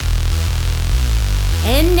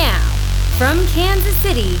And now, from Kansas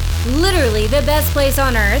City, literally the best place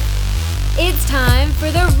on earth, it's time for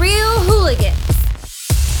the Real Hooligans.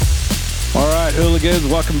 All right, hooligans,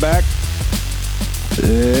 welcome back.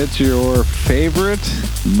 It's your favorite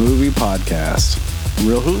movie podcast,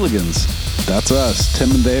 Real Hooligans. That's us, Tim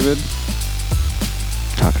and David.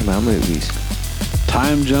 Talking about movies.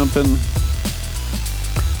 Time jumping.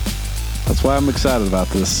 That's why I'm excited about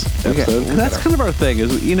this episode. That's kind of our thing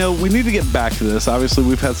is, you know, we need to get back to this. Obviously,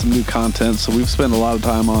 we've had some new content, so we've spent a lot of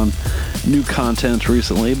time on new content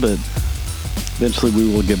recently, but eventually we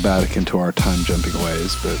will get back into our time jumping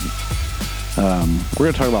ways. But we're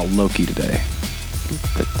going to talk about Loki today.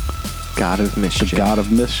 The God of Mischief. The God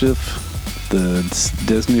of Mischief, the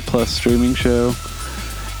Disney Plus streaming show.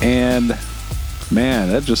 And, man,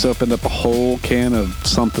 that just opened up a whole can of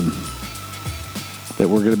something that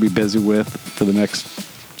we're going to be busy with for the next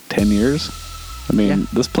 10 years. I mean,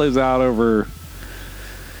 This plays out over...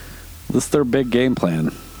 This is their big game plan.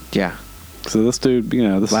 Yeah. So this dude, you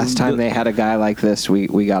know... Last time they had a guy like this,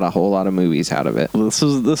 we got a whole lot of movies out of it. This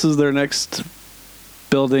is their next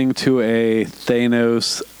building to a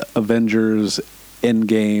Thanos Avengers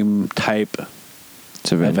Endgame type.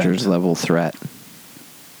 It's Avengers level threat.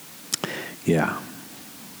 Yeah.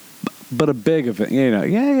 But a big event, you know.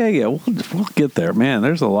 Yeah. We'll get there, man.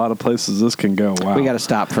 There's a lot of places this can go. Wow. We got to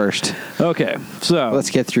stop first. Okay, so let's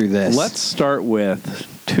get through this. Let's start with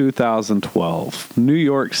 2012, New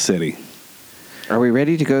York City. Are we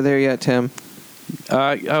ready to go there yet, Tim? Do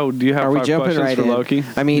you have? Are we jumping right for in? Loki?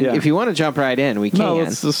 I mean, if you want to jump right in, we can. No,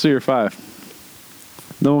 let's do your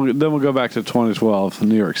 5. Then we'll go back to 2012,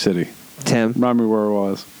 New York City. Tim, remind me where I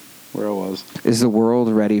was. Is the world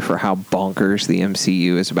ready for how bonkers the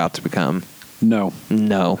MCU is about to become? No.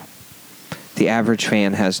 The average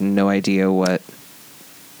fan has no idea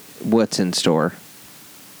what's in store.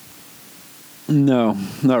 No,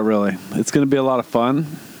 not really. It's going to be a lot of fun,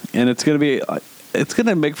 and it's going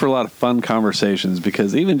to make for a lot of fun conversations,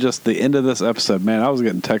 because even just the end of this episode, man, I was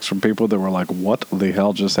getting texts from people that were like, what the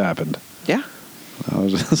hell just happened? Yeah. I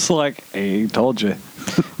was just like, hey, told you.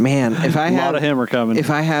 Man, if I a lot of him are coming.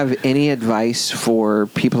 If I have any advice for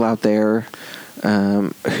people out there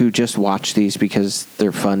who just watch these because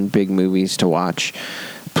they're fun, big movies to watch,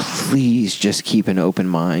 please just keep an open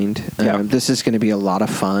mind. This is going to be a lot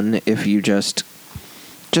of fun if you just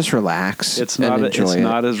relax and enjoy it. It's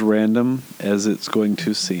not as random as it's going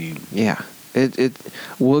to seem. Yeah.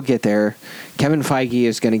 We'll get there. Kevin Feige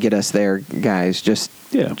is going to get us there, guys. Just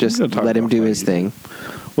let him do his thing.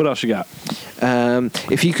 What else you got?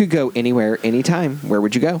 If you could go anywhere, anytime, where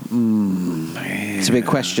would you go? Man. It's a big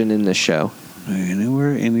question in this show.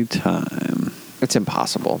 Anywhere, anytime. It's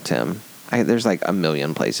impossible, Tim. There's like a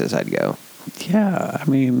million places I'd go. Yeah, I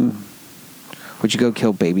mean... Would you go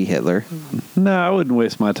kill baby Hitler? No, I wouldn't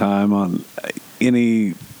waste my time on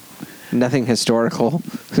any... Nothing historical?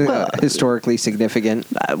 Historically significant?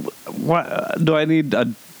 What, do I need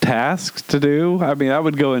a task to do? I mean, I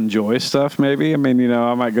would go enjoy stuff, maybe. I mean, you know,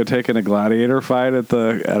 I might go take in a gladiator fight at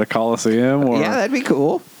a Coliseum. Or, yeah, that'd be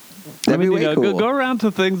cool. That'd be way cool. Go around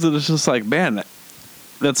to things that it's just like, man,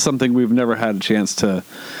 that's something we've never had a chance to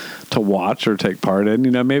watch or take part in.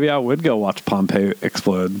 You know, maybe I would go watch Pompeii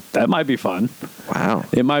explode. That might be fun. Wow.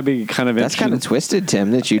 It might be kind of That's kind of twisted,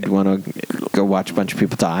 Tim, that you'd want to go watch a bunch of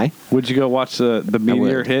people die. Would you go watch the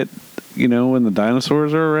meteor hit, you know, when the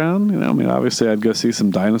dinosaurs are around? You know, I mean, obviously I'd go see some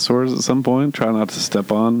dinosaurs at some point. Try not to step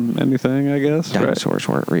on anything, I guess. Dinosaurs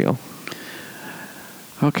weren't real.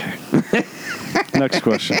 Okay. Next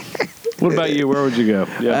question. What about you? Where would you go?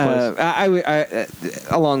 Yeah, I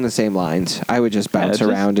along the same lines. I would just bounce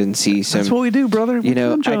around and see some. That's what we do, brother. You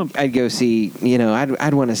know, I'd go see. You know,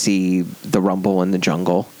 I'd want to see the Rumble in the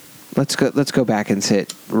Jungle. Let's go back and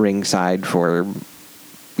sit ringside for,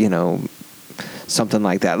 you know, something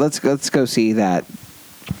like that. Let's go see that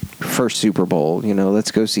first Super Bowl. You know,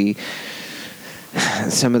 let's go see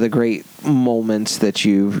some of the great moments that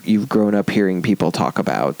you've grown up hearing people talk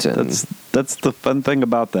about. And that's the fun thing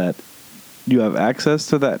about that. You have access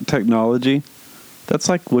to that technology. That's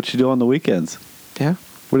like what you do on the weekends. Yeah.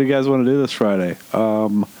 What do you guys want to do this Friday?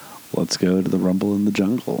 Let's go to the Rumble in the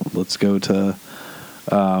Jungle. Let's go to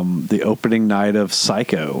the opening night of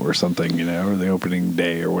Psycho or something, you know, or the opening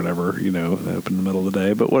day or whatever, you know, open in the middle of the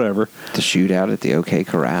day, but whatever. The shootout at the OK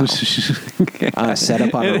Corral. Set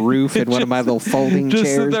up on a roof in one of my little folding chairs.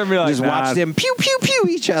 Sit there and be like, just watch them pew, pew, pew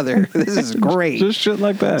each other. This is great. Just shit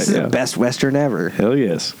like that. This is the best Western ever. Hell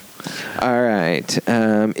yes. All right.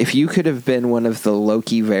 If you could have been one of the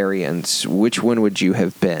Loki variants, which one would you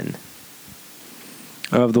have been?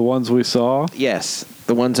 Of the ones we saw? Yes,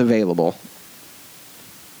 the ones available.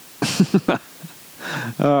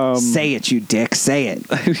 Say it, you dick. Say it.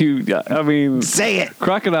 I mean, Say it.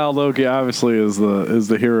 Crocodile Loki obviously is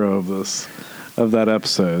the hero of that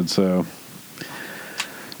episode. So,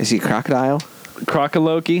 Is he a crocodile?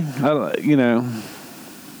 Crocoloki,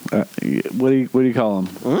 what do you call him?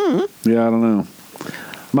 Mm-hmm. Yeah, I don't know.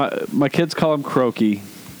 My kids call him Croaky.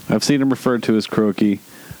 I've seen him referred to as Croaky.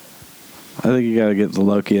 I think you got to get the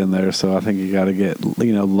Loki in there, so I think you got to get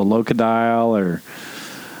the Locodile or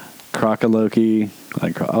Crocoloki. I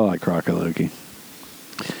like Crocoloki.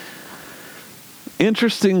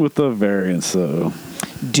 Interesting with the variants, though.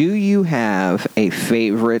 Do you have a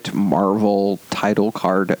favorite Marvel title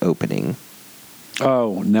card opening?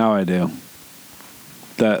 Oh, now I do.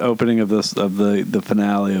 That opening of the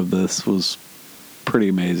finale of this was pretty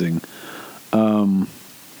amazing.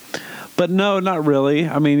 But no, not really.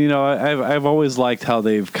 I mean, I've always liked how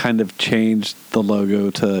they've kind of changed the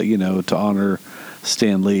logo to honor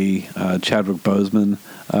Stan Lee. Chadwick Boseman,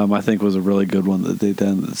 I think, was a really good one that they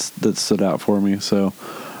done that stood out for me. So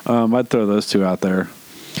I'd throw those two out there,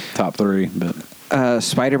 top three. But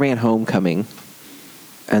Spider-Man: Homecoming,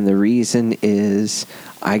 and the reason is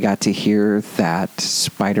I got to hear that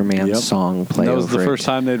Spider-Man song play. That was the first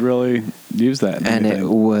time they'd really used that, and it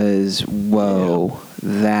was whoa. Yeah.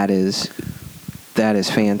 That is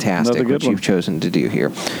fantastic what you've chosen to do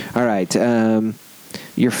here. All right.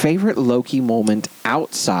 Your favorite Loki moment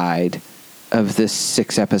outside of this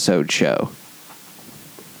 6-episode show?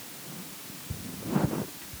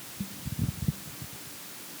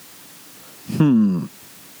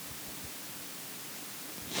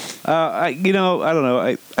 I don't know.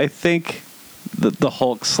 I think the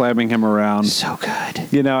Hulk slamming him around. So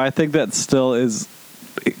good. I think that still is,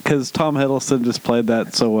 because Tom Hiddleston just played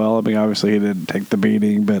that so well. I mean, obviously he didn't take the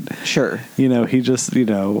beating, but sure. He just,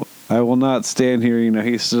 I will not stand here.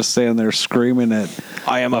 He's just standing there screaming at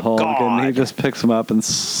I am a Hulk, god. and he just picks him up and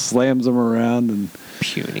slams him around. And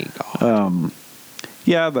puny god.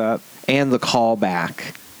 Yeah, that. And the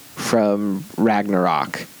callback from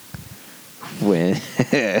Ragnarok. When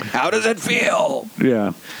how does it feel?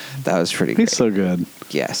 Yeah, that was pretty great. He's so good.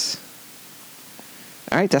 Yes.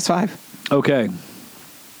 All right, that's 5. Okay.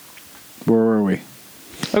 Where were we?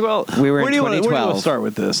 Well, we were in 2012. Where do you want to start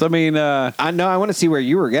with this? I mean, I know I want to see where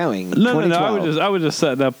you were going. No. I was just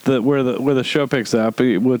setting up where the show picks up,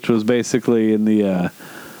 which was basically in the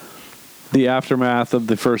aftermath of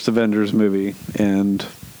the first Avengers movie, and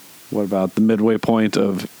what about the midway point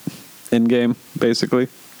of Endgame, basically,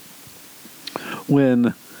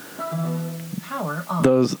 when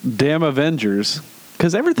those damn Avengers,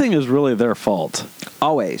 because everything is really their fault.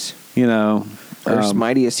 Always. Earth's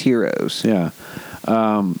mightiest heroes. Yeah.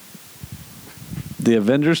 The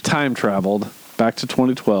Avengers time traveled back to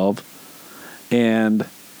 2012, and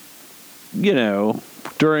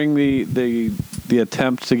during the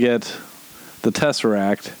attempt to get the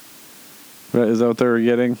Tesseract, right? Is that what they were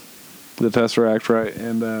getting? The Tesseract, right?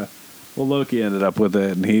 And Loki ended up with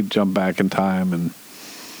it, and he jumped back in time, and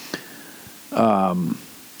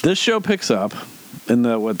this show picks up in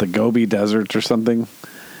the Gobi Desert or something.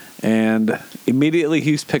 And immediately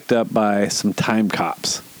he's picked up by some time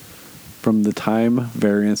cops from the Time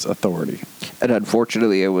Variance Authority. And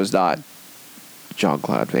unfortunately, it was not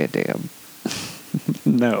Jean-Claude Van Damme.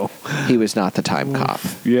 No. He was not the time cop.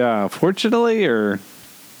 Yeah, fortunately or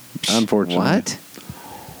unfortunately? What?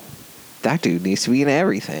 That dude needs to be in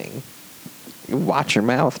everything. Watch your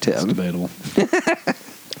mouth, Tim. It's debatable.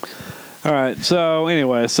 All right, so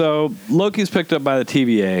anyway, Loki's picked up by the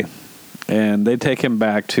TVA. And they take him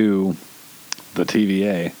back to the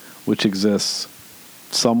TVA, which exists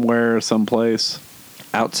somewhere, someplace.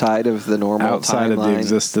 Outside of the normal outside timeline. Of the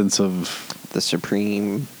existence of the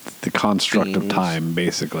supreme... The construct beings. of time,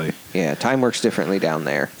 basically. Yeah, time works differently down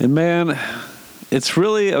there. And man, it's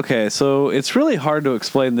really... Okay, so it's really hard to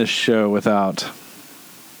explain this show without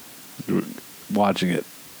watching it.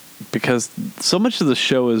 Because so much of the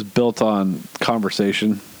show is built on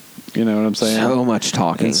conversation. You know what I'm saying? So much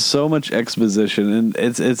talking. And so much exposition. And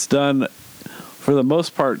it's done, for the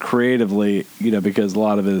most part, creatively, because a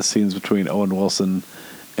lot of it is scenes between Owen Wilson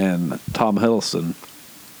and Tom Hiddleston.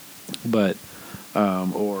 But,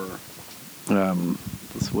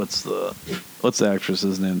 what's the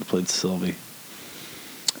actress's name that played Sylvie?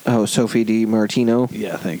 Oh, Sophie DiMartino?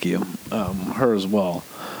 Yeah, thank you. Her as well.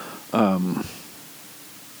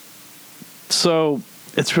 So...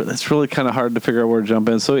 It's really kind of hard to figure out where to jump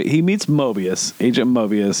in. So he meets Mobius, Agent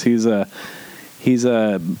Mobius. He's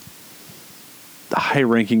a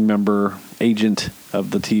high-ranking member, agent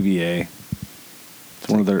of the TVA. It's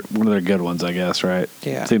one of their good ones, I guess, right?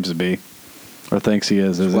 Yeah, seems to be, or thinks he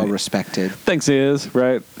is. Well respected. Thinks he is,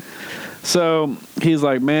 right? So he's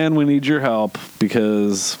like, man, we need your help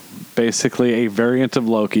because basically a variant of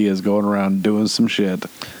Loki is going around doing some shit.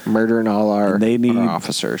 Murdering all our, And they need- our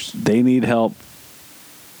officers. They need help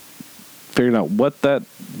figuring out what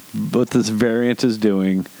this variant is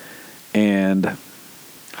doing and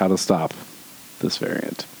how to stop this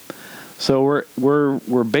variant. So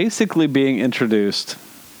we're basically being introduced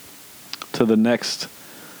to the next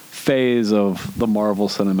phase of the Marvel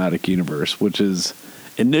Cinematic Universe, which is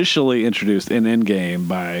initially introduced in Endgame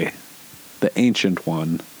by the Ancient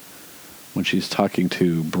One when she's talking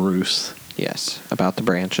to Bruce. Yes, about the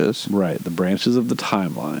branches. Right, the branches of the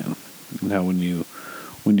timeline. Now, when you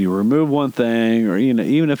remove one thing, or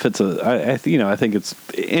even if it's I think it's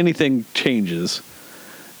anything changes,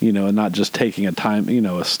 and not just taking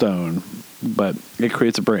a stone, but it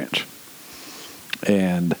creates a branch,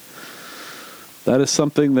 and that is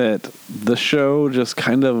something that the show just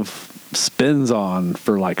kind of spins on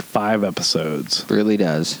for like 5 episodes. Really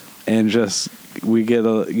does. And just we get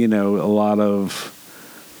a lot of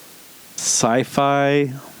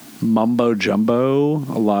sci-fi mumbo jumbo,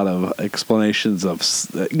 a lot of explanations of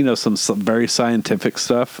some very scientific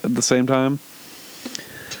stuff at the same time.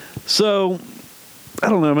 So I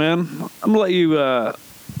don't know, man. I'm gonna let you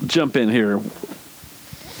jump in here.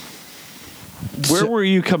 Where were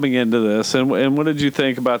you coming into this, and what did you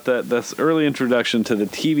think about this early introduction to the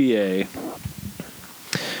TVA?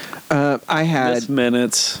 I had Miss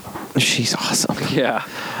Minutes. She's awesome. Yeah.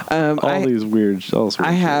 All this weird shit.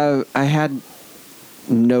 I had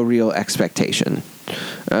no real expectation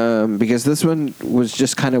because this one was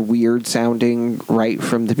just kind of weird sounding right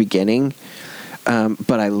from the beginning.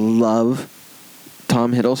 But I love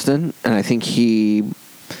Tom Hiddleston, and I think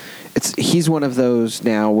he's one of those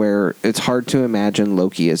now where it's hard to imagine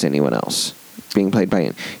Loki as anyone else being played by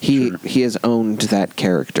him. He has owned that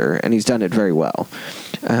character, and he's done it very well.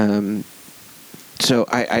 So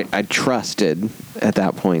I trusted at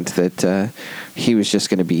that point that he was just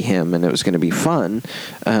going to be him, and it was going to be fun.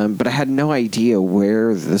 But I had no idea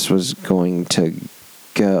where this was going to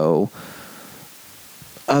go,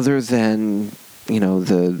 other than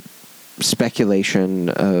the speculation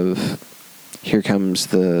of here comes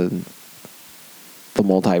the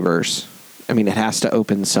multiverse. I mean, it has to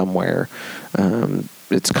open somewhere.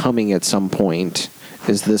 It's coming at some point.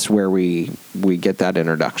 Is this where we get that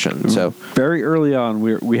introduction? So very early on,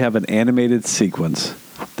 we have an animated sequence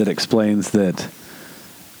that explains that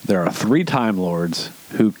there are 3 Time Lords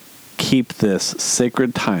who keep this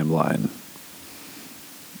sacred timeline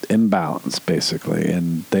in balance, basically,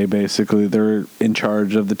 and they're in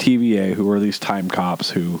charge of the TVA, who are these time cops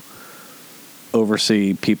who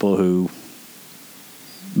oversee people who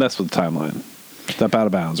mess with the timeline, step out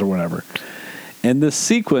of bounds or whatever. And this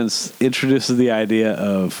sequence introduces the idea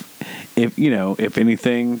of if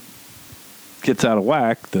anything gets out of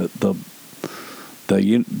whack, the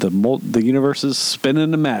universe is spinning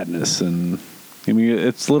into madness, and I mean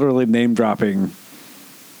it's literally name dropping.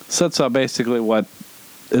 Sets up basically what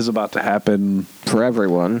is about to happen for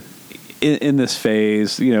everyone in this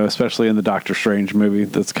phase, especially in the Doctor Strange movie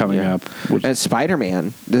that's coming up. And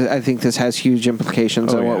Spider-Man. I think this has huge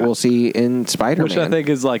implications on what we'll see in Spider-Man. Which I think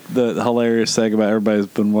is like the hilarious thing about everybody's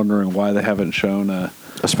been wondering why they haven't shown a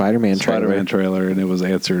Spider-Man trailer, and it was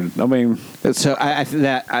answered. I mean, so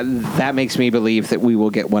that makes me believe that we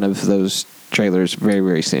will get one of those trailers very,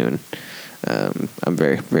 very soon. I'm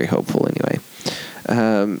very, very hopeful anyway.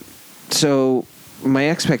 So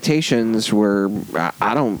my expectations were,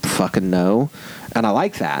 I don't fucking know, and I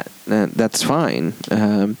like that. That's fine.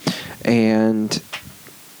 And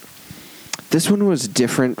this one was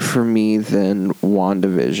different for me than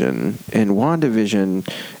WandaVision. In WandaVision,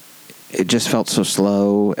 it just felt so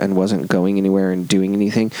slow and wasn't going anywhere and doing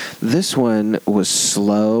anything. This one was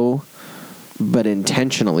slow, but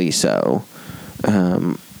intentionally so.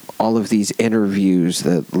 All of these interviews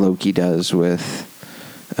that Loki does with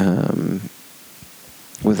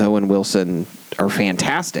Owen Wilson are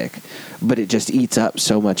fantastic, but it just eats up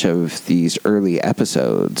so much of these early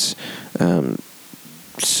episodes.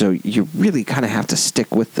 So you really kind of have to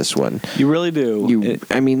stick with this one. You really do.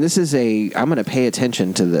 This is I'm going to pay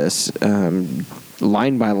attention to this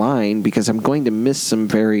line by line because I'm going to miss some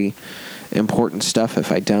very important stuff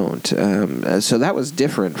if I don't. So that was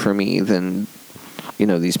different for me than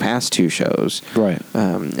these past 2 shows. Right.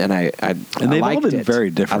 And they've all been very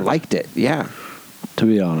different. I liked it. Yeah. To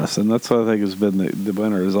be honest, and that's what I think has been the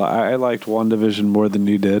winner. Is I liked WandaVision more than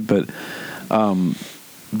you did, but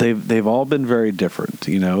they've all been very different.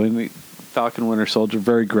 And Falcon Winter Soldier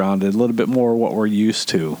very grounded, a little bit more what we're used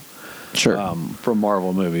to, sure, from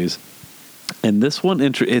Marvel movies. And this one,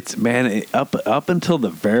 up until the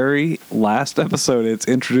very last episode, it's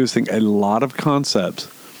introducing a lot of concepts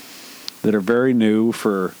that are very new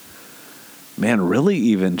for, really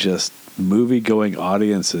even just movie-going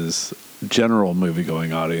audiences, general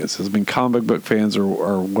movie-going audiences. I mean, comic book fans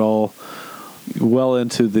are well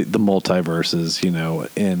into the multiverses,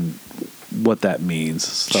 and what that means,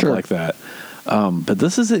 stuff like that. But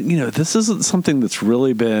this isn't something that's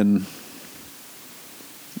really been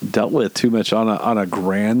dealt with too much on a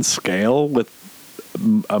grand scale with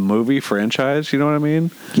a movie franchise. You know what I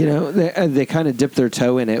mean? They kind of dipped their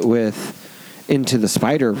toe in it with Into the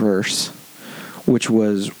Spider-Verse, which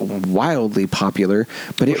was wildly popular,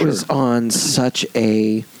 but it was on such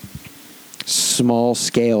a small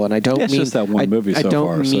scale, and I don't mean just that one movie. I don't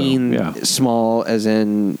far, mean small as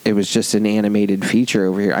in it was just an animated feature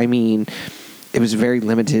over here. I mean, it was very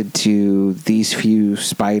limited to these few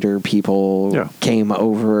spider people came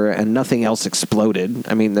over and nothing else exploded.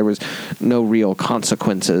 I mean, there was no real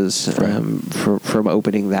consequences from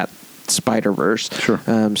opening that Spider-Verse. Sure.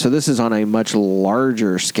 So this is on a much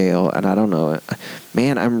larger scale, and I don't know.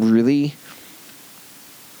 Man, I'm really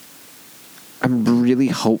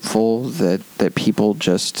hopeful that people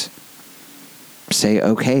just say,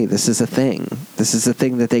 okay, this is a thing. This is a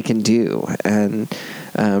thing that they can do, and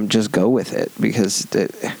just go with it, because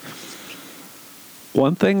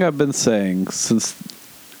one thing I've been saying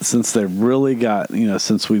since they really got,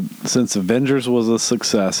 since Avengers was a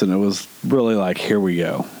success and it was really like, here we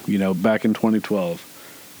go, back in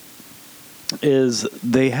 2012, is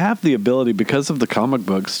they have the ability, because of the comic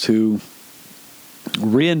books, to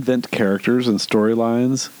reinvent characters and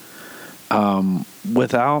storylines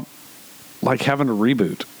without like having to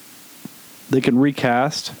reboot. They can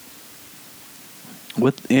recast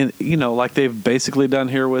like they've basically done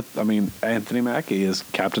here with, Anthony Mackie is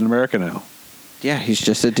Captain America now. Yeah, he's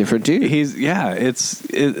just a different dude.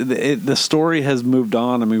 The story has moved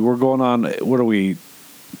on. I mean, we're going on, what are we,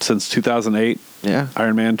 since 2008? Yeah.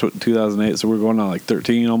 Iron Man 2008, so we're going on like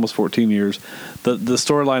 13, almost 14 years. The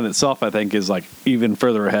storyline itself, I think, is like even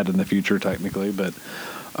further ahead in the future, technically, but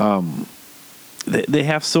they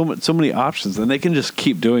have so many options, and they can just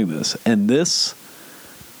keep doing this. And this,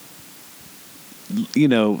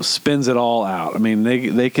 spins it all out. I mean,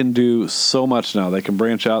 they can do so much now. They can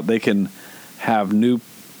branch out. They can have new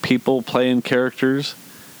people playing characters.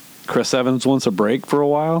 Chris Evans wants a break for a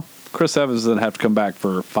while. Chris Evans doesn't have to come back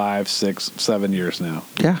for 5, 6, 7 years now.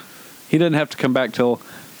 Yeah. He didn't have to come back till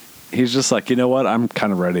he's just like, you know what? I'm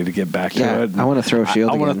kind of ready to get back to it. I want to throw a shield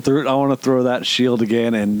again. I want to throw that shield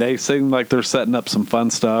again. And they seem like they're setting up some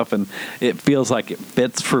fun stuff. And it feels like it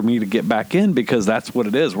fits for me to get back in, because that's what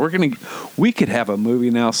it is. We could have a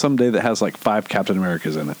movie now someday that has like 5 Captain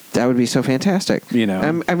Americas in it. That would be so fantastic. We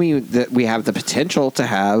have the potential to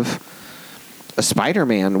have a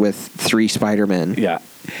Spider-Man with 3 Spider-Men. Yeah.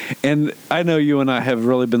 And I know you and I have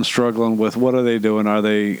really been struggling with, what are they doing? Are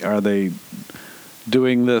they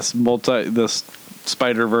doing this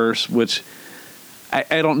Spider-Verse, which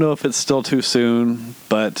I don't know if it's still too soon,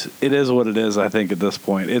 but it is what it is, I think, at this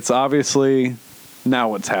point. It's obviously now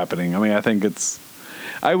what's happening. I mean, I think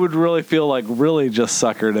I would really feel like really just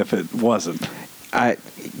suckered if it wasn't.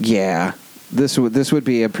 This would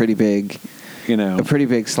be a pretty big, a pretty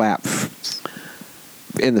big slap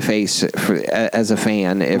in the face as a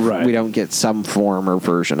fan if we don't get some form or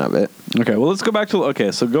version of it. Okay, well, let's go back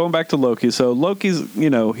to so going back to Loki. So Loki's,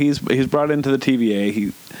 he's brought into the TVA.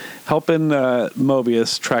 He's helping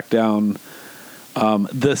Mobius track down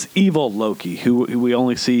this evil Loki, who we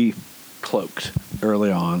only see cloaked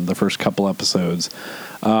early on, the first couple episodes.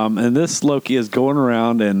 And this Loki is going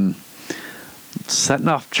around and setting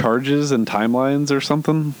off charges and timelines or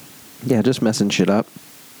something. Yeah, just messing shit up.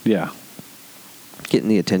 Yeah. Getting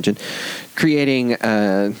the attention. Creating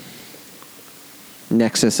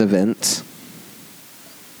Nexus events.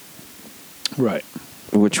 Right.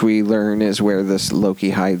 Which we learn is where this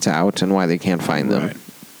Loki hides out and why they can't find them. Right.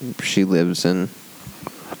 She lives in...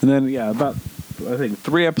 And then, about, I think,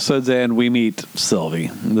 3 episodes in, we meet Sylvie.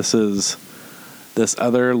 This is this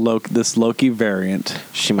other Loki variant.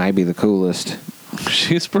 She might be the coolest.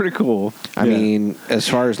 She's pretty cool. I mean, as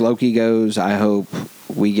far as Loki goes, I hope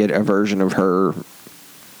we get a version of her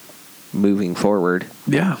moving forward.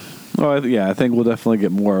 Yeah. Oh, I think we'll definitely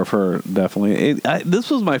get more of her, definitely. This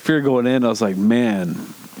was my fear going in. I was like,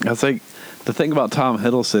 the thing about Tom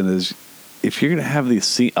Hiddleston is, if you're going to have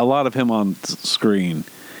a lot of him on screen,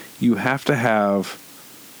 you have to have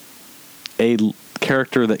a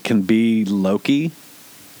character that can be Loki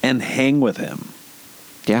and hang with him.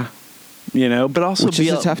 Yeah. But also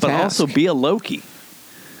also be a Loki.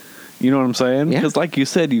 You know what I'm saying? Yeah. Because like you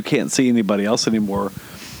said, you can't see anybody else anymore,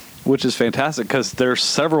 which is fantastic because there's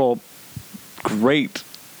several great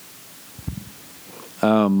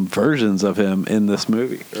versions of him in this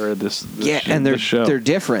movie or this and they're this show. they're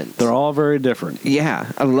different. They're all very different.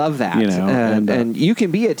 Yeah, I love that. You know, and you can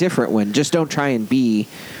be a different one. Just don't try and be.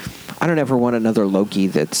 I don't ever want another Loki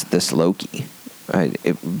that's this Loki.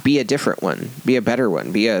 Be a different one. Be a better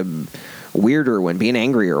one. Be a weirder one. Be an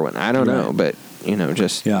angrier one. I don't know, but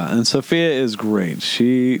just And Sophia is great.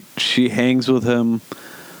 She hangs with him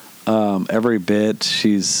every bit.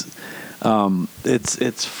 She's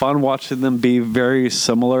it's fun watching them be very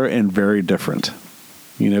similar and very different.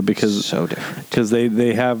 Because so different. Because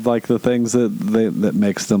they have like the things that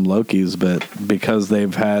makes them Lokis, but because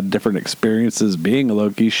they've had different experiences being a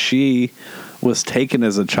Loki, she was taken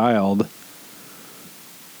as a child.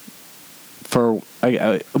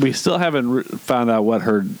 We still haven't found out what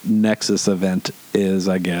her Nexus event is.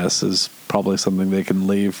 I guess is probably something they can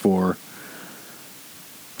leave for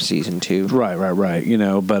season 2. Right.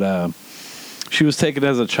 But she was taken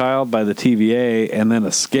as a child by the TVA and then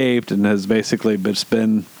escaped and has basically just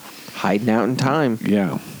been hiding out in time.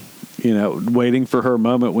 Yeah. Waiting for her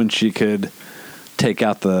moment when she could take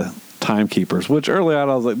out the timekeepers, which early on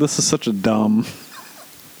I was like, this is such a dumb,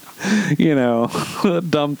 a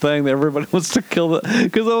dumb thing that everybody wants to kill.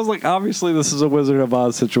 Because I was like, obviously this is a Wizard of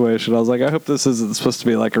Oz situation. I was like, I hope this isn't supposed to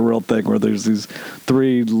be like a real thing where there's these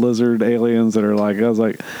 3 lizard aliens that are like, I was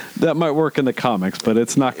like, that might work in the comics, but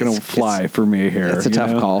it's not going to fly for me here. It's a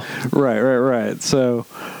tough call. Right. So,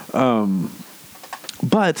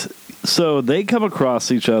 so they come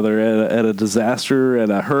across each other at a disaster,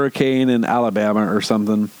 at a hurricane in Alabama or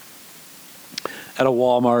something, at a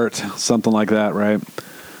Walmart, something like that, right?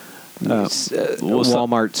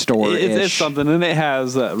 Walmart store. It's something, and it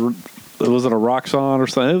has was it a Roxxon or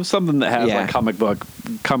something? It was something that has like comic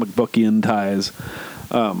bookian ties.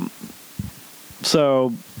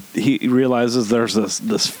 So he realizes there's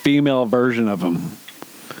this female version of him,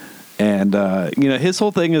 and his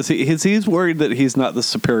whole thing is he's worried that he's not the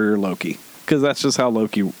superior Loki, because that's just how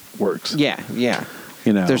Loki works. Yeah.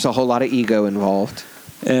 There's a whole lot of ego involved,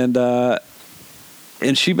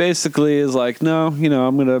 and she basically is like, no,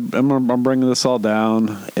 I'm bringing this all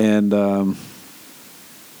down, and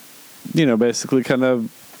basically kind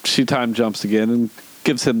of she time jumps again and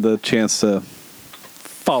gives him the chance to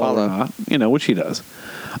follow. Or not, which he does.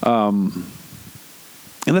 And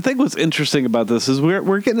I think what's interesting about this is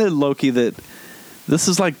we're getting a Loki that this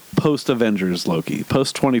is like post Avengers Loki,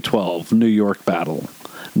 post 2012 New York battle,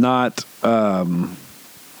 not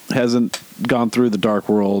hasn't gone through the Dark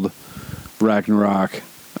World. Ragnarok.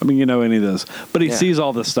 I mean, any of this, but he sees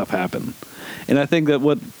all this stuff happen, and I think that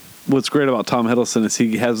what's great about Tom Hiddleston is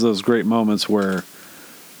he has those great moments where,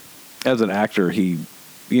 as an actor, he,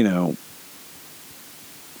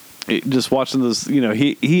 just watching this,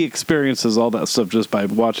 he experiences all that stuff just by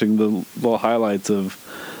watching the little highlights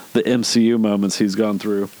of the MCU moments he's gone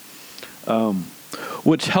through,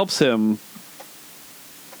 which helps him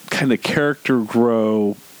kind of character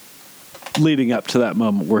grow. Leading up to that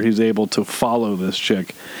moment where he's able to follow this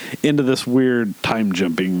chick into this weird time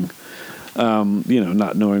jumping,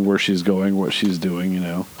 not knowing where she's going, what she's doing,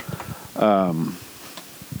 and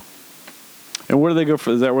where do they go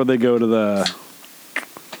for? Is that where they go to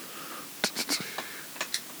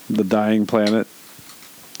the dying planet?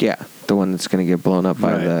 Yeah, the one that's going to get blown up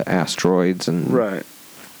by the asteroids and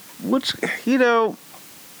which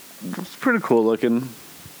it's pretty cool looking.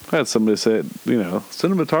 I had somebody say,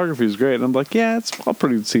 cinematography is great. And I'm like, yeah, it's all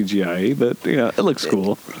pretty CGI, but, it looks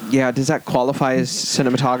cool. Yeah, does that qualify as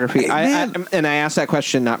cinematography? And I asked that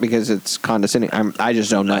question not because it's condescending. I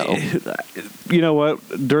just don't know. You know what?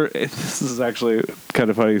 This is actually kind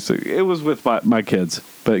of funny. So it was with my kids,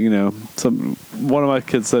 but, one of my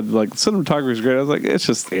kids said, like, cinematography is great. I was like, it's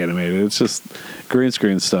just animated. It's just green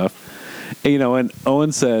screen stuff. And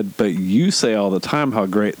Owen said, but you say all the time how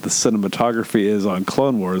great the cinematography is on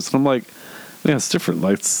Clone Wars. And I'm like, yeah, it's different.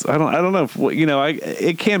 Like, I don't know if,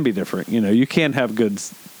 it can be different. You can have good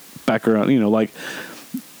background, like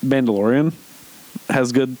Mandalorian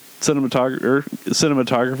has good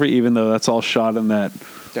cinematography, even though that's all shot in that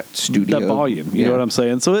studio, that volume. You know what I'm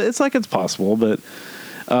saying? So it's like, it's possible, but,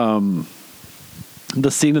 the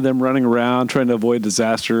scene of them running around trying to avoid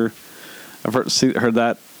disaster, I've heard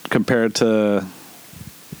that compared to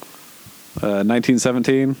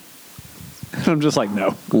 1917. I'm just like,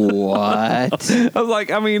 no. What? I was like,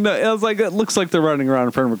 it looks like they're running around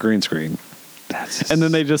in front of a green screen. and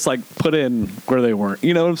then they just like put in where they weren't.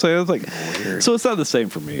 You know what I'm saying? It's like, so it's not the same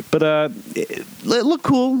for me, but it looked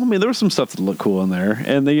cool. I mean, there was some stuff that looked cool in there,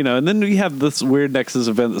 and and then you have this weird Nexus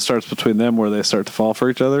event that starts between them where they start to fall for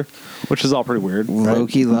each other, which is all pretty weird. Right?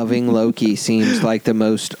 Loki loving Loki seems like the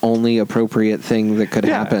most only appropriate thing that could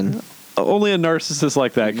happen. Only a narcissist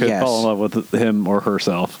like that could fall in love with him or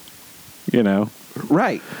herself. You know,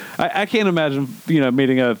 right? I can't imagine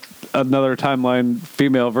meeting another timeline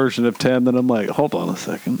female version of 10 that I'm like, hold on a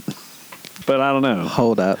second, but I don't know.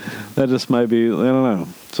 Hold up, that just might be, I don't know.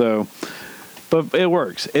 So, but it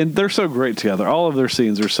works, and they're so great together. All of their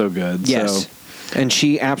scenes are so good. Yes, and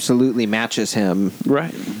she absolutely matches him.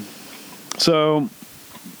 Right. So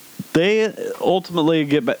they ultimately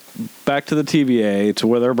get back to the TVA to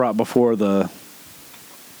where they're brought before the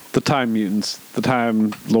Time Mutants, the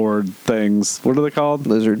Time Lord things. What are they called?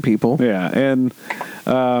 Lizard people. Yeah, and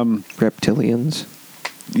reptilians.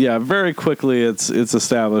 Yeah, very quickly it's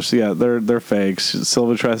established. Yeah, they're fakes.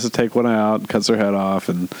 Silva tries to take one out, cuts her head off,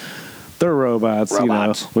 and they're robots.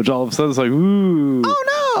 Which all of a sudden is like, ooh.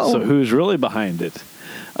 Oh no! So who's really behind it?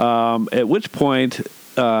 At which point,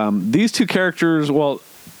 these two characters. Well,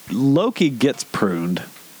 Loki gets pruned.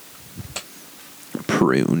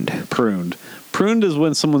 Pruned is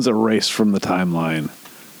when someone's erased from the timeline.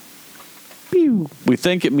 Pew. We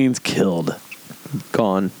think it means killed.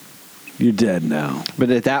 Gone. You're dead now. But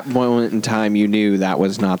at that moment in time, you knew that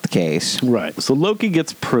was not the case. Right. So Loki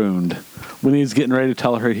gets pruned when he's getting ready to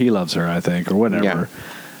tell her he loves her, I think, or whatever.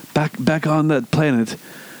 Yeah. Back on that planet,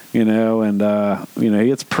 and he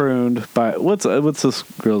gets pruned by what's this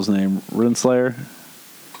girl's name? Renslayer?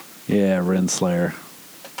 Yeah, Renslayer.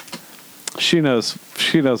 She knows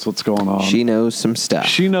what's going on. She knows some stuff.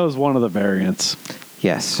 She knows one of the variants.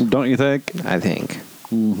 Yes. Don't you think? I think.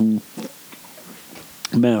 Mm-hmm.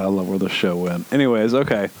 Man, I love where the show went. Anyways,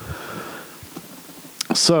 okay.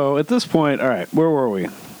 So at this point, all right, where were we?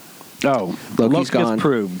 Oh, Loki's gone. Gets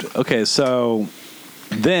proved. Okay, so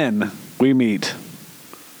then we meet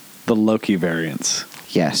the Loki variants.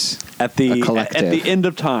 Yes. At the end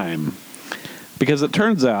of time. Because it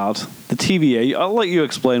turns out the TVA, I'll let you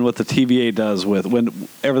explain what the TVA does with when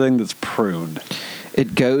everything that's pruned.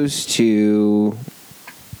 It goes to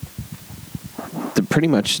pretty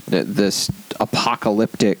much this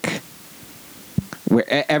apocalyptic,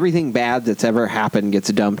 where everything bad that's ever happened gets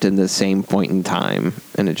dumped in the same point in time,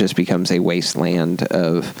 and it just becomes a wasteland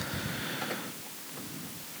of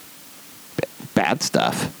bad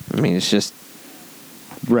stuff. I mean, it's just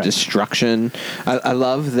destruction. I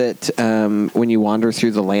love that when you wander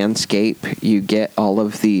through the landscape, you get all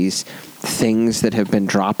of these things that have been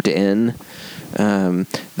dropped in. The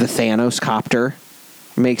Thanos copter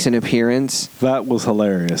makes an appearance. That was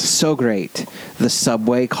hilarious. So great. The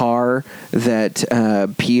subway car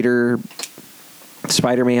that Peter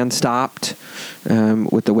Spider-Man stopped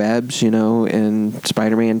with the webs, in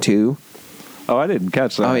Spider-Man 2. Oh, I didn't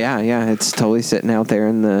catch that. Oh yeah. It's totally sitting out there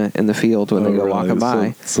in the field when they go walking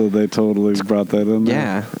by. So they totally brought that in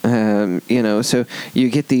there. Yeah. So you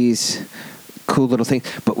get these cool little things.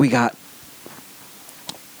 But we got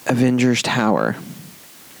Avengers Tower.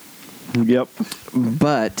 Yep.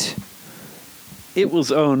 But it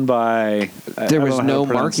was owned by... There was no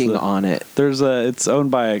marking on it. It's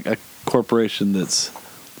owned by a corporation that's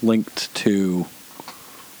linked to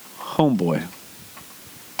Homeboy.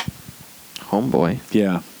 Homeboy?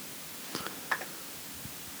 Yeah.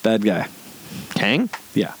 Bad guy. Kang?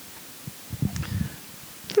 Yeah.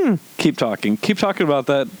 Keep talking about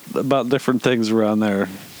that, about different things around there.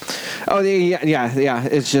 Oh, yeah.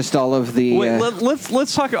 It's just all of the... Wait,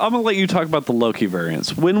 let's talk... I'm going to let you talk about the Loki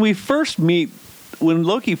variants. When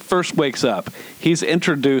Loki first wakes up, he's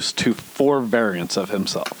introduced to 4 variants of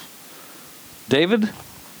himself. David,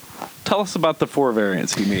 tell us about the 4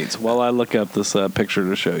 variants he meets while I look up this picture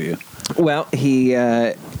to show you. Well,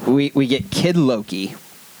 we get Kid Loki.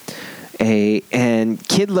 And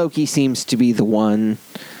Kid Loki seems to be the one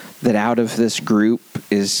that out of this group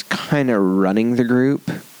is kind of running the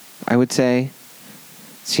group, I would say.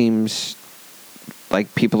 Seems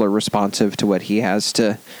like people are responsive to what he has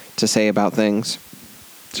to say about things.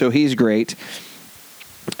 So he's great.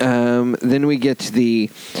 Then we get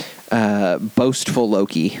the boastful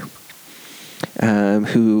Loki,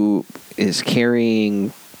 who is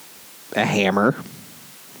carrying a hammer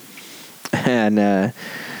and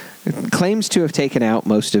claims to have taken out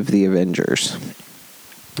most of the Avengers.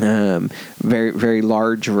 Very, very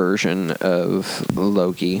large version of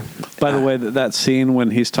Loki. By the way, that scene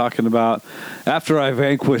when he's talking about, after I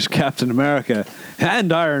vanquish Captain America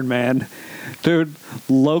and Iron Man, dude,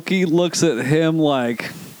 Loki looks at him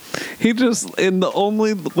like, he just, in the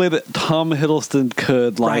only way that Tom Hiddleston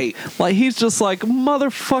could. Like, Right. like he's just like,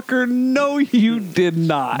 motherfucker, no, you did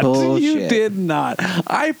not. Bullshit. You did not.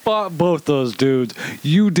 I fought both those dudes.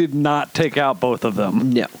 You did not take out both of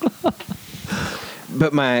them. No.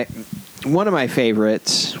 But one of my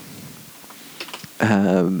favorites,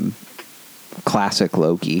 classic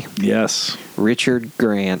Loki, Yes. Richard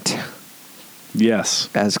Grant Yes.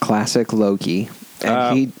 as classic Loki,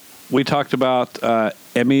 and We talked about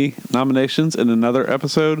Emmy nominations in another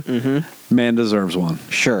episode. Mm-hmm. Man deserves one.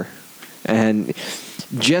 Sure. And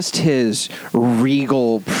just his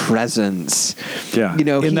regal presence. Yeah. You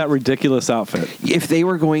know, in that ridiculous outfit. if they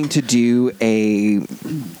were going to do a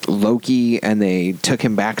Loki and they took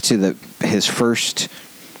him back to his first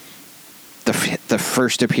the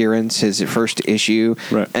first appearance, his first issue,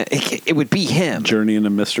 Right. it would be him. Journey into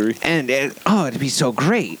mystery. And it'd be so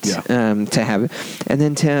great Yeah. to have it. And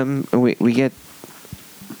then Tim, we get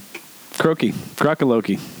Crocoloki.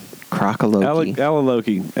 Crocoloki.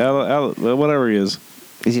 Alaloki. Whatever he is.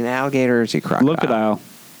 Is he an alligator or is he a crocodile? Crocodile.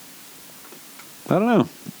 I don't know.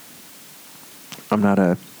 I'm not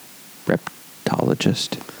a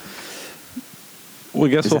reptologist. Well, I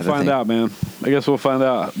guess Is we'll that a find thing? out, man. I guess we'll find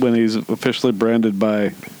out when he's officially branded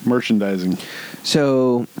by merchandising.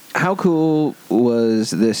 So, how cool was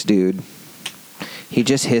this dude? He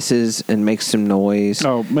just hisses and makes some noise.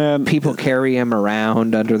 Oh, man. People carry him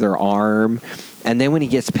around under their arm, and then when he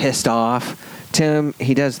gets pissed off, Tim,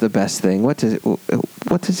 he does the best thing. What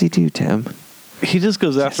does he do, Tim? He just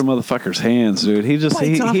goes after motherfuckers' hands, dude. He just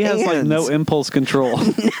Bites off he has like hands. no impulse control.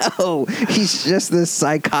 No, he's just this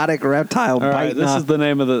psychotic reptile All right, biting this off. is the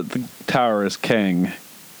name of the tower is Kang.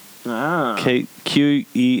 Ah.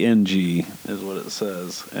 Qeng is what it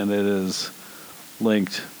says, and it is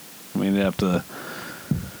linked. I mean, you have to.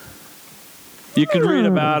 You can read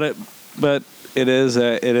about it, but it is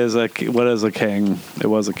a what is a Kang? It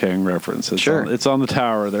was a Kang reference. It's Sure. it's on the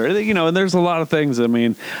tower there. You know, and there's a lot of things. I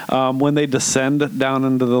mean, when they descend down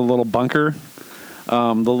into the little bunker,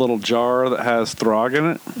 the little jar that has Throg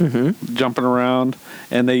in it, jumping around,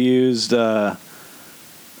 and they used the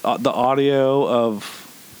audio of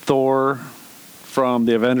Thor from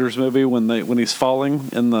the Avengers movie when he's falling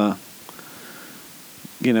in the,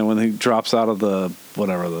 you know, when he drops out of the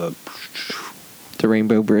whatever the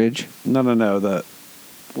Rainbow Bridge. no the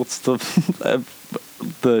what's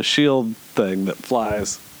the shield thing that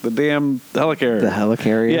flies, the damn helicarrier. The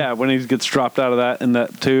helicarrier? Yeah, when he gets dropped out of that in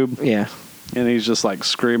that tube. Yeah. And he's just like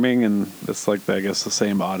screaming, and it's like, I guess, the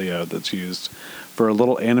same audio that's used for a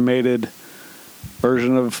little animated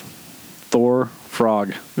version of Thor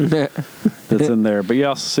Frog that's in there. But you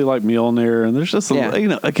also see like Mjolnir, and there's just you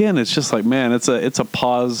know, again, it's just like, man, it's a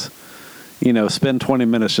pause. You know, spend 20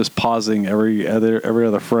 minutes just pausing every other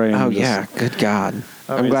frame. Oh, just, yeah. Good God.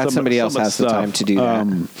 I I'm mean, glad so somebody much else has the stuff. time to do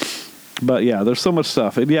that. But yeah, there's so much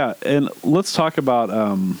stuff. And yeah, and let's talk about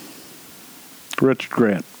Richard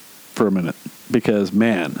Grant for a minute, because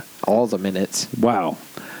man, All the minutes. wow,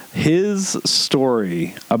 his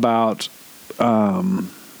story about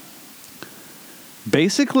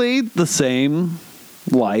basically the same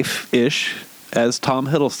life-ish as Tom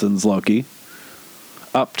Hiddleston's Loki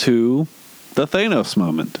up to the Thanos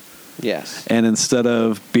moment. Yes. And instead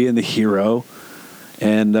of being the hero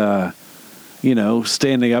and, you know,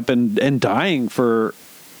 standing up and dying for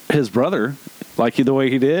his brother like the way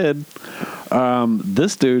he did,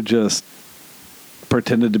 this dude just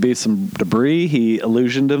pretended to be some debris. He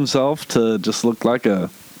illusioned himself to just look like a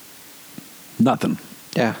nothing.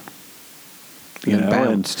 Yeah. You know,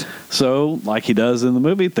 bounced. and so like he does in the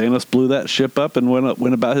movie, Thanos blew that ship up and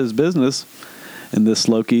went about his business, and this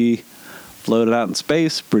Loki floated out in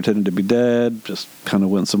space, pretended to be dead, just kind of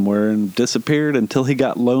went somewhere and disappeared until he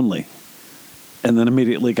got lonely, and then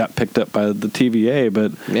immediately got picked up by the TVA.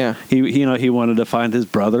 But Yeah. he wanted to find his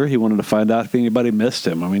brother. He wanted to find out if anybody missed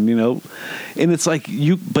him. I mean, you know, and it's like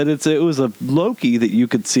it was a Loki that you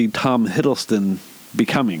could see Tom Hiddleston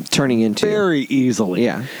becoming Turning into. very easily.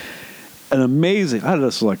 Yeah. An amazing. I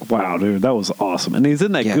just was like, wow, dude, that was awesome. And he's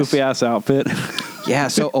in that Yes. goofy ass outfit. Yeah,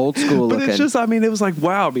 so old school But looking. it's just, I mean, it was like,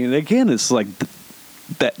 wow. I mean, again, it's like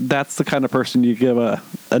that's the kind of person you give a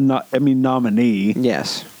nominee,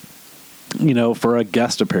 Yes. you know, for a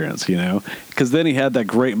guest appearance, you know, because then he had that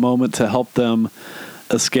great moment to help them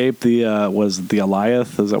escape the was the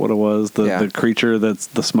Alioth? Is that what it was? The creature that's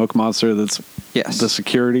the smoke monster that's Yes. the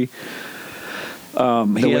security.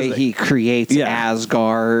 The way he creates Yeah.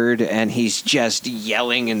 Asgard, and he's just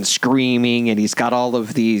yelling and screaming, and he's got all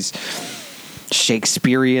of these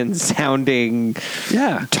Shakespearean sounding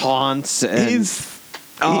Yeah. taunts. And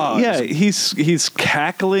Oh, he's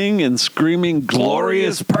cackling and screaming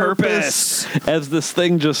glorious purpose as this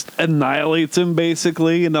thing just annihilates him,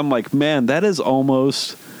 basically. And I'm like, man, that is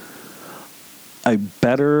almost a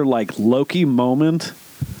better like Loki moment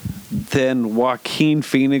than Joaquin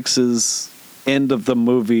Phoenix's end of the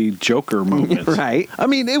movie Joker moment. Right. I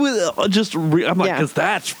mean, it was just I'm like, because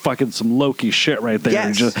that's fucking some Loki shit right there.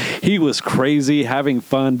 Yes. He was crazy, having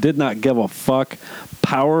fun, did not give a fuck,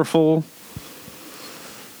 powerful.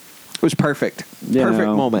 It was perfect. Perfect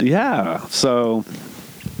moment. Yeah. So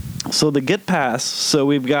they get past. So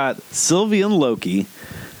we've got Sylvie and Loki.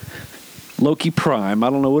 Loki Prime. I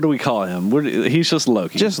don't know. What do we call him? He's just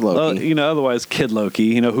Loki. Just Loki. Otherwise Kid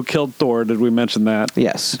Loki, who killed Thor. Did we mention that?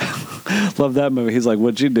 Yes. Love that movie. He's like,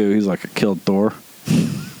 what'd you do? He's like, I killed Thor.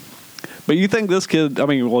 But you think this kid,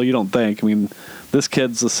 you don't think. This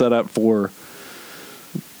kid's the setup for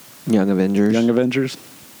Young Avengers.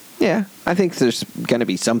 Yeah, I think there's going to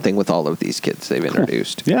be something with all of these kids they've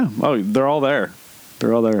introduced. Yeah. Oh, they're all there.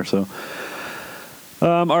 So,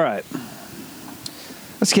 all right.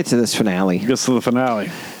 Let's get to this finale. Gets to the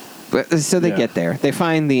finale. So they get there. They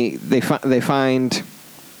find they find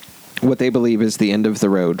what they believe is the end of the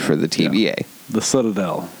road for the TVA. Yeah. The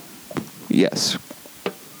Citadel. Yes.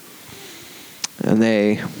 And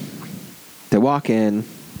they walk in,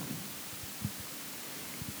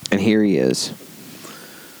 and here he is.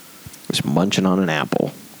 Just munching on an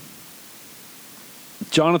apple.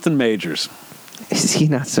 Jonathan Majors. Is he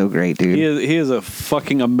not so great, dude? He is a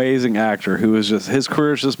fucking amazing actor who is just, his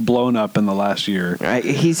career's just blown up in the last year.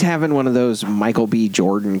 He's having one of those Michael B.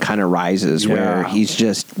 Jordan kind of rises where he's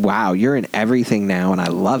just, wow, you're in everything now, and I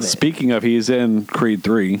love it. Speaking of, he's in Creed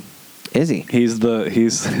 3. Is he? He's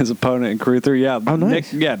his opponent in Creed 3. Yeah. Oh,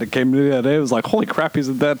 nice. Nick, that came to me the other day. It was like, holy crap, he's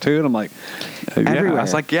in that too. And I'm like, everywhere. I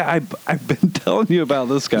was like, I've been telling you about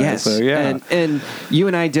this guy. Yes. So, yeah. And you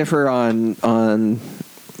and I differ on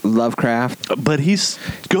Lovecraft, but he's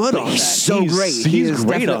good on that. He's so great. He's is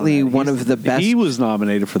great definitely on that. one of the best. He was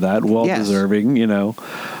nominated for that. Well deserving, Yeah.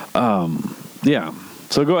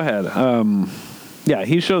 So go ahead.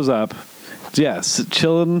 He shows up. Yes,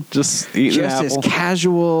 chilling, just eating just an as apple.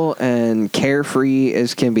 casual and carefree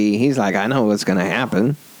as can be. He's like, I know what's going to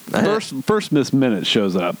happen. First Miss Minute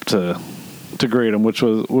shows up to greet him, which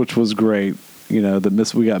was great. We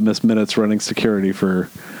got Miss Minutes running security for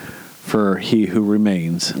He Who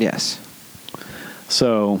Remains. Yes.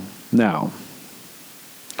 So now,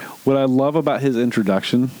 what I love about his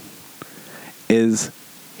introduction is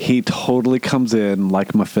he totally comes in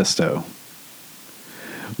like Mephisto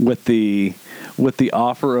with the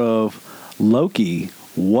offer of, Loki,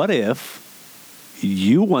 what if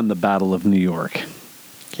you won the Battle of New York?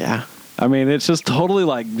 Yeah. It's just totally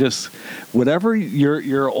like, just whatever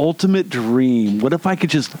your ultimate dream. What if I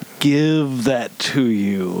could just give that to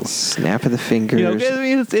you? Snap of the fingers.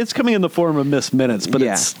 It's coming in the form of Miss Minutes, but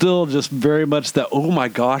it's still just very much that. Oh my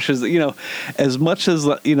gosh, as much as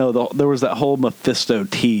there was that whole Mephisto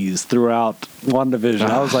tease throughout WandaVision.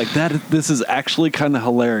 I was like, this is actually kind of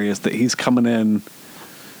hilarious that he's coming in,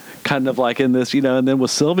 kind of like in this, And then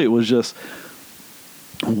with Sylvie, it was just,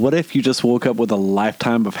 what if you just woke up with a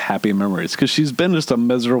lifetime of happy memories? Because she's been just a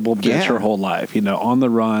miserable bitch her whole life, on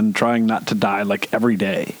the run, trying not to die like every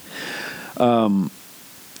day. And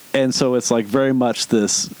so it's like very much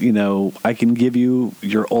this, I can give you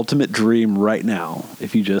your ultimate dream right now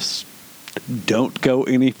if you just don't go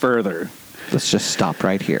any further. Let's just stop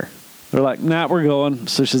right here. They're like, nah, we're going.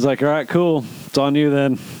 So she's like, all right, cool. It's on you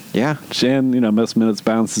then. Yeah. And, Miss Minutes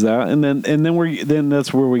bounces out. And then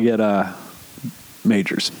that's where we get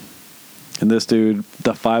Majors. And this dude,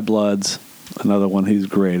 the Five Bloods, another one he's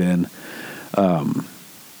great in.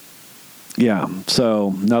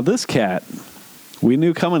 So now this cat, we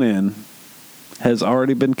knew coming in, has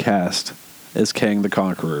already been cast as Kang the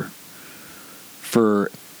Conqueror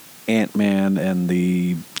for Ant-Man and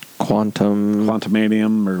the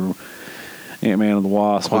Quantumanium, or Ant-Man and the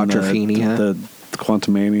Wasp. Quadrophenia. The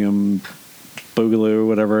Quantumanium Boogaloo,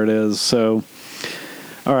 whatever it is. So,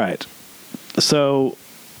 all right. So,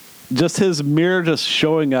 just his mirror just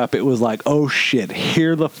showing up, it was like, oh shit,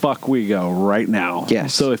 here the fuck we go right now.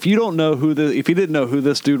 Yes. So if you didn't know who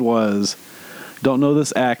this dude was, don't know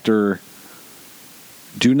this actor,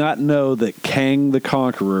 do not know that Kang the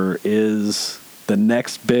Conqueror is the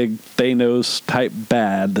next big Thanos type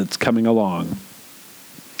bad that's coming along.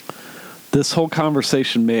 This whole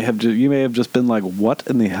conversation may have just been like, what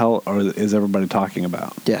in the hell is everybody talking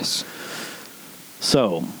about? Yes.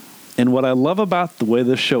 So, and what I love about the way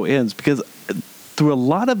this show ends, because through a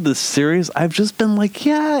lot of this series, I've just been like,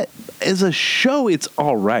 yeah, as a show, it's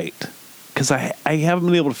all right. Because I haven't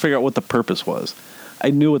been able to figure out what the purpose was. I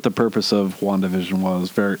knew what the purpose of WandaVision was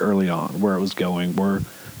very early on, where it was going, where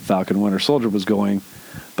Falcon Winter Soldier was going.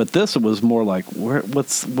 But this was more like,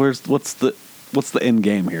 what's the end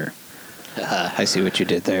game here? I see what you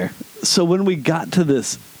did there. So when we got to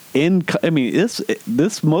this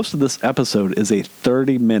this most of this episode is a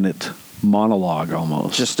 30-minute monologue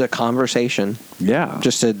almost. Just a conversation. Yeah.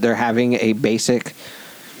 They're having a basic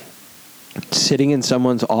sitting in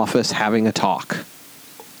someone's office having a talk.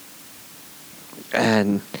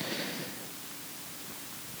 And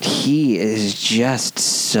he is just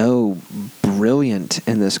so brilliant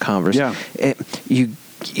in this conversation. Yeah.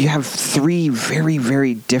 You have three very,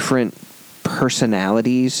 very different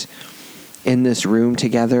personalities in this room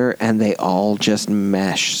together, and they all just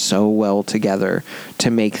mesh so well together to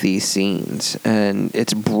make these scenes. And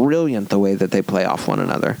it's brilliant the way that they play off one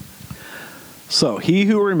another. So He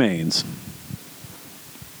Who Remains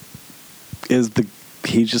is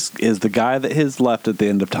the guy that is left at the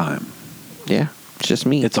end of time. Yeah, it's just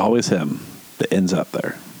me. It's always him that ends up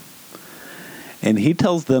there. And he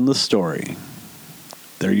tells them the story.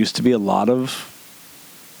 There used to be a lot of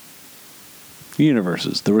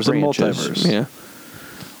universes. There was Branches, a multiverse. Yeah.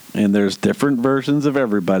 And there's different versions of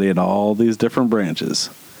everybody in all these different branches.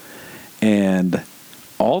 And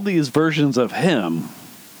all these versions of him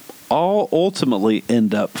all ultimately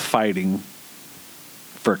end up fighting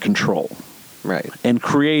for control. Right. And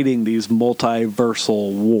creating these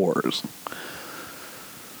multiversal wars.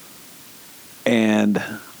 And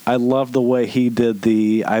I love the way he did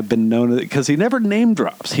I've been known, because he never name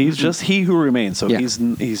drops. He's just He Who Remains. So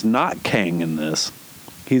he's not Kang in this.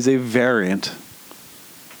 He's a variant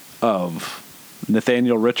of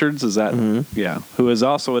Nathaniel Richards. Is that? Mm-hmm. Yeah. Who is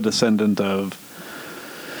also a descendant of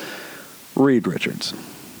Reed Richards,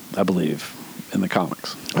 I believe, in the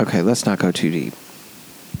comics. Okay, let's not go too deep.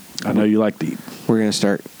 I know you like deep. We're going to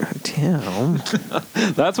start. Damn.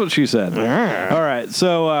 That's what she said. All right.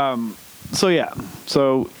 So yeah.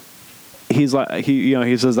 So he's like,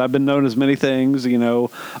 he says, I've been known as many things, a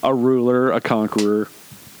ruler, a conqueror,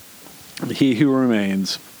 He Who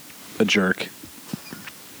Remains, a jerk.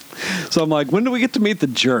 So I'm like, when do we get to meet the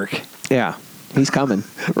jerk? Yeah. He's coming.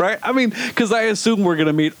 Right? I mean, because I assume we're going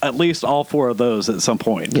to meet at least all four of those at some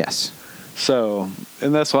point. Yes. So,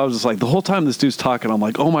 and that's why I was just like, the whole time this dude's talking, I'm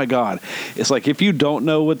like, oh my God. It's like, if you don't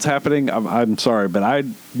know what's happening, I'm sorry, but I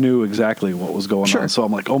knew exactly what was going on. So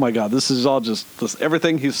I'm like, oh my God, this is all just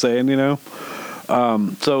everything he's saying,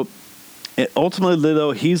 So ultimately,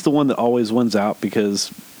 though, he's the one that always wins out, because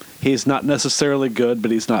he's not necessarily good,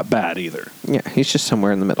 but he's not bad either. Yeah, he's just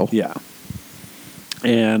somewhere in the middle. Yeah.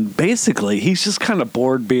 And basically, he's just kind of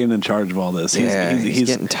bored being in charge of all this. He's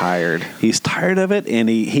getting tired. He's tired of it, and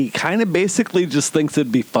he kind of basically just thinks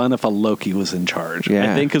it'd be fun if a Loki was in charge.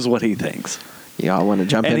 Yeah. I think is what he thinks. Y'all want to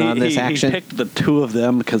jump in on this action? He picked the two of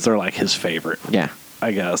them because they're like his favorite. Yeah.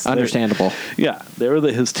 I guess. Understandable. They were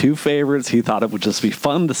his two favorites. He thought it would just be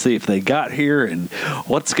fun to see if they got here and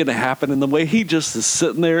what's going to happen. And the way he just is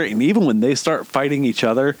sitting there, and even when they start fighting each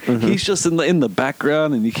other, he's just in the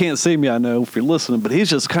background, and you can't see me, I know, if you're listening, but he's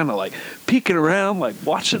just kind of like peeking around, like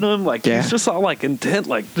watching them, like he's just all like intent,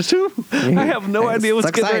 like, I have no idea what's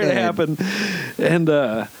getting ready to happen. And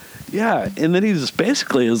and then he just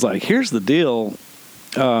basically is like, here's the deal.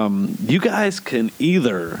 You guys can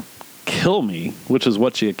either kill me, which is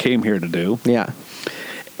what you came here to do. Yeah.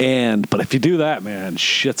 But if you do that, man,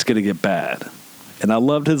 shit's going to get bad. And I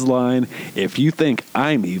loved his line, if you think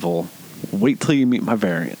I'm evil, wait till you meet my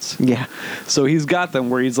variants. Yeah. So he's got them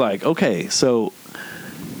where he's like, okay, so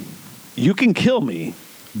you can kill me,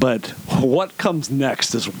 but what comes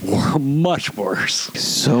next is much worse.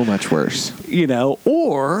 So much worse.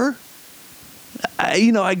 Or,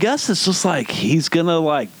 I guess it's just like, he's going to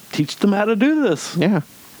like teach them how to do this. Yeah.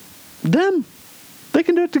 Them. They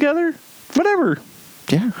can do it together. Whatever.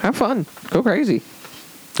 Yeah, have fun. Go crazy.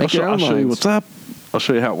 I'll show you what's up. I'll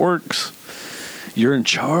show you how it works. You're in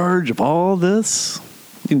charge of all this.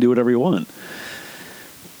 You can do whatever you want.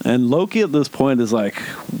 And Loki at this point is like,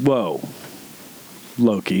 whoa,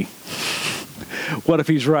 Loki. What if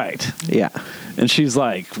he's right? Yeah. And she's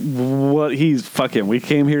like, what? He's fucking, we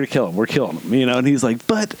came here to kill him. We're killing him. And he's like,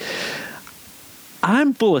 but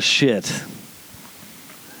I'm full of shit.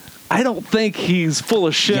 I don't think he's full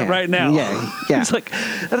of shit right now. Yeah. He's like,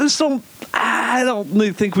 I don't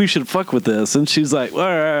really think we should fuck with this. And she's like,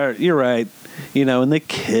 well, you're right. And they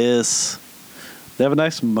kiss. They have a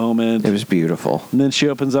nice moment. It was beautiful. And then she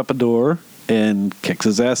opens up a door and kicks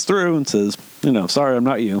his ass through and says, sorry, I'm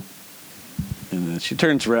not you. And then she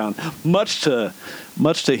turns around, much to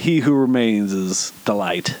He Who Remains'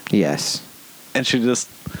 delight. Yes. And she just,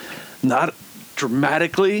 not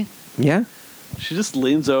dramatically. Yeah. She just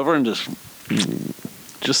leans over and just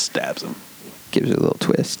stabs him. Gives it a little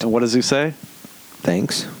twist. And what does he say?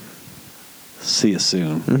 Thanks. See you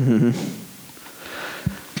soon. Mm-hmm.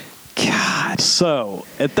 God. So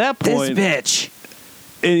at that point, This bitch.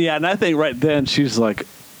 and I think right then she's like,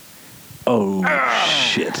 "Oh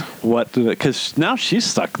shit, what did it?" Because now she's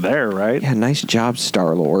stuck there, right? Yeah, nice job,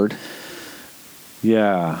 Star-Lord.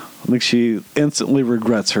 Yeah, I think she instantly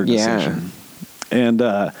regrets her decision. And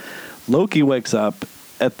Loki wakes up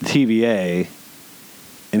at the TVA,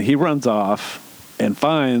 and he runs off and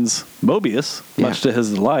finds Mobius, much to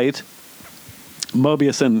his delight.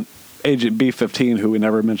 Mobius and Agent B-15, who we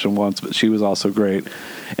never mentioned once, but she was also great,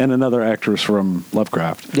 and another actress from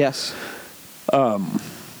Lovecraft. Yes.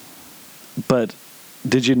 But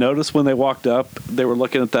did you notice when they walked up, they were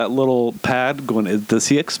looking at that little pad going, does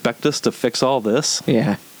he expect us to fix all this?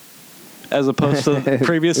 Yeah. As opposed to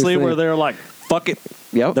previously where they're like, fuck it.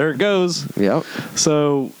 Yep. There it goes. Yep.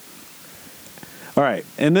 So, all right.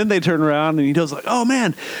 And then they turn around and he goes like, oh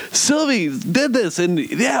man, Sylvie did this. And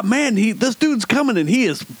yeah, man, this dude's coming and he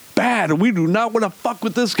is bad. And we do not want to fuck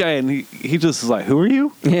with this guy. And he just is like, who are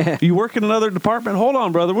you? Yeah. You work in another department? Hold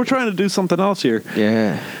on, brother. We're trying to do something else here.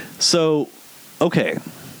 Yeah. So, okay.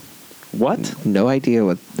 What? No idea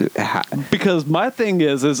what. Because my thing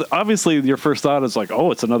is obviously your first thought is like,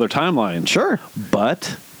 oh, it's another timeline. Sure.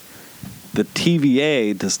 But the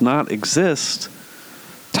TVA does not exist.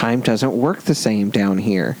 Time doesn't work the same down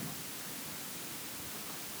here.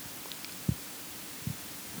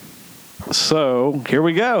 So here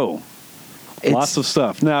we go. Lots of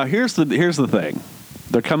stuff. Now here's the thing.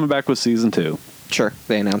 They're coming back with season 2. Sure.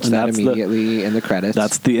 They announced that immediately in the credits.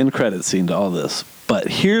 That's the end credit scene to all this. But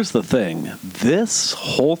here's the thing. This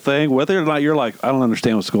whole thing, whether or not you're like, I don't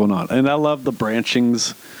understand what's going on. And I love the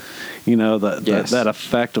branchings, that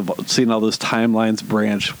effect of seeing all those timelines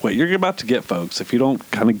branch. What you're about to get, folks, if you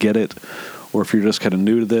don't kind of get it, or if you're just kind of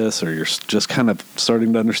new to this, or you're just kind of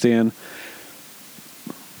starting to understand,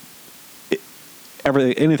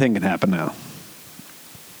 anything can happen now.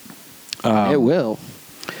 It will.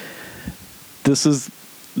 This is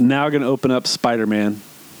now going to open up Spider-Man,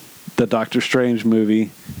 the Doctor Strange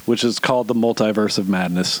movie, which is called The Multiverse of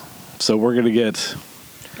Madness. So we're going to get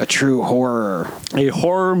a true horror. A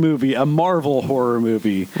horror movie, a Marvel horror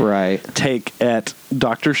movie. Right. Take at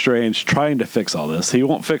Doctor Strange trying to fix all this. He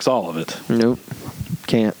won't fix all of it. Nope.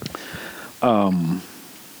 Can't.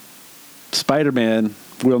 Spider-Man,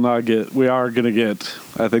 we are going to get,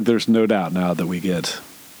 I think there's no doubt now that we get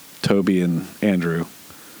Toby and Andrew.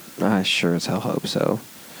 I sure as hell hope so.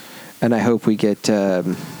 And I hope we get Doc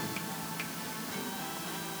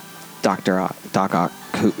Ock,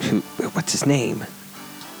 who what's his name?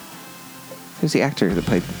 Who's the actor that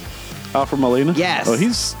played Alfred Molina? Yes. Oh,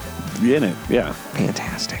 he's in it. Yeah.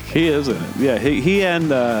 Fantastic. He is in it. Yeah, he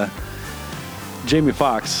and Jamie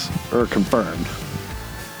Foxx are confirmed.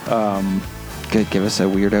 Good. Give us a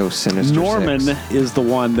weirdo Sinister Norman Six. is the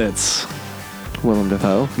one that's Willem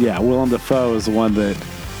Dafoe. Yeah, Willem Dafoe is the one that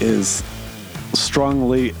is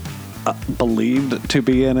strongly believed to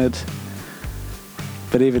be in it.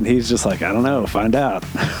 But even he's just like, I don't know, find out.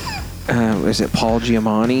 Is it Paul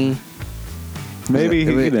Giamatti? Maybe.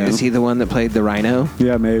 Is he the one that played the Rhino?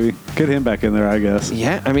 Yeah, maybe. Get him back in there, I guess.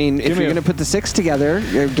 Yeah, I mean, if you're going to put the 6 together,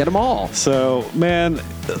 get them all. So, man,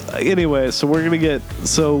 anyway, so we're going to get...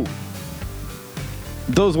 So,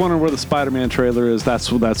 those wondering where the Spider-Man trailer is,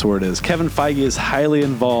 that's where it is. Kevin Feige is highly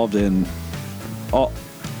involved in all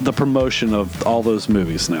the promotion of all those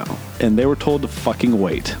movies now. And they were told to fucking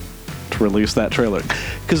wait to release that trailer.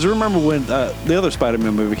 Because remember when the other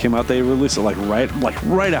Spider-Man movie came out, they released it right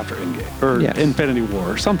after Endgame or Infinity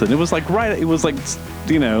War or something. It was like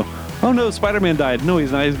oh no, Spider-Man died. No,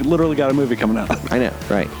 he's not. He's literally got a movie coming out. I know,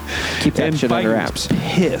 right? Keep that shit under wraps.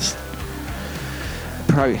 Pissed.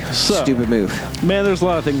 Probably stupid move. Man, there's a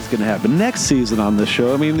lot of things going to happen next season on this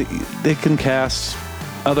show. I mean, they can cast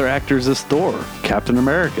other actors as Thor, Captain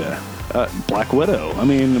America, Black Widow. I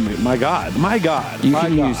mean, my God. You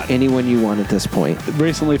can use anyone you want at this point.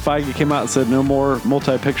 Recently, Feige came out and said no more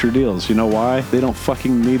multi-picture deals. You know why? They don't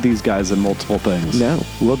fucking need these guys in multiple things. No.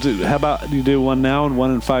 How about you do one now and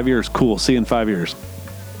one in 5 years? Cool. See you in 5 years.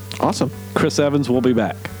 Awesome. Chris Evans will be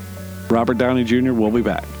back. Robert Downey Jr. will be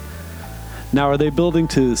back. Now, are they building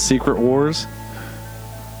to Secret Wars?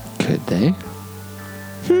 Could they?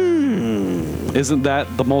 Isn't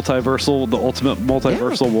that the ultimate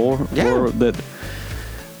multiversal war? Yeah.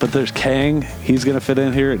 But there's Kang. He's going to fit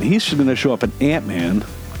in here, and he's going to show up in Ant-Man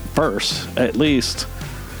first, at least.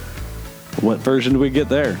 What version do we get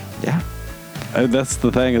there? Yeah. That's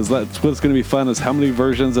the thing, is that's what's going to be fun, is how many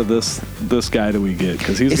versions of this guy do we get?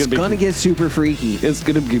 Because It's going to get super freaky. It's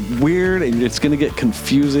going to be weird, and it's going to get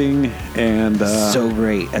confusing, and so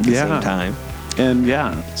great at the same time. And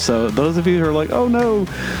so those of you who are like, oh no,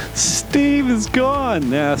 Steve is gone.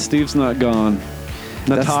 Nah, Steve's not gone.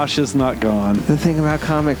 Natasha's not gone. The thing about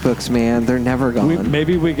comic books, man, they're never gone.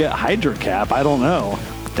 Maybe we get Hydra Cap. I don't know.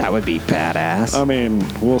 That would be badass. I mean,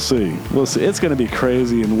 we'll see. It's going to be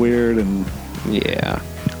crazy and weird, and yeah,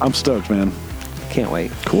 I'm stoked, man. Can't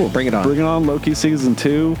wait. Cool. Bring it on. Bring it on. Loki season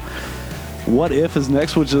 2. What If is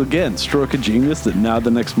next, which is, again, stroke of genius, that now the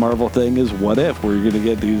next Marvel thing is What If, where you're going to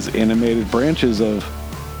get these animated branches of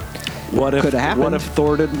what if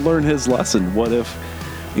Thor didn't learn his lesson? What if,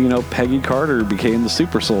 Peggy Carter became the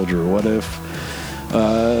super soldier? What if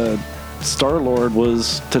Star-Lord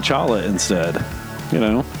was T'Challa instead?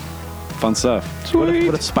 Fun stuff. What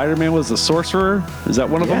if Spider-Man was the sorcerer? Is that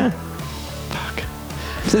one of them? Fuck.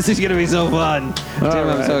 This is going to be so fun. Tim,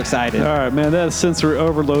 I'm so excited. All right, man. That is sensory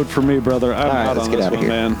overload for me, brother. I'm out let's on get this out of one,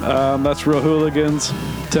 here. man. That's Real Hooligans.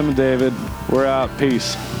 Tim and David. We're out.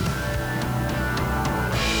 Peace.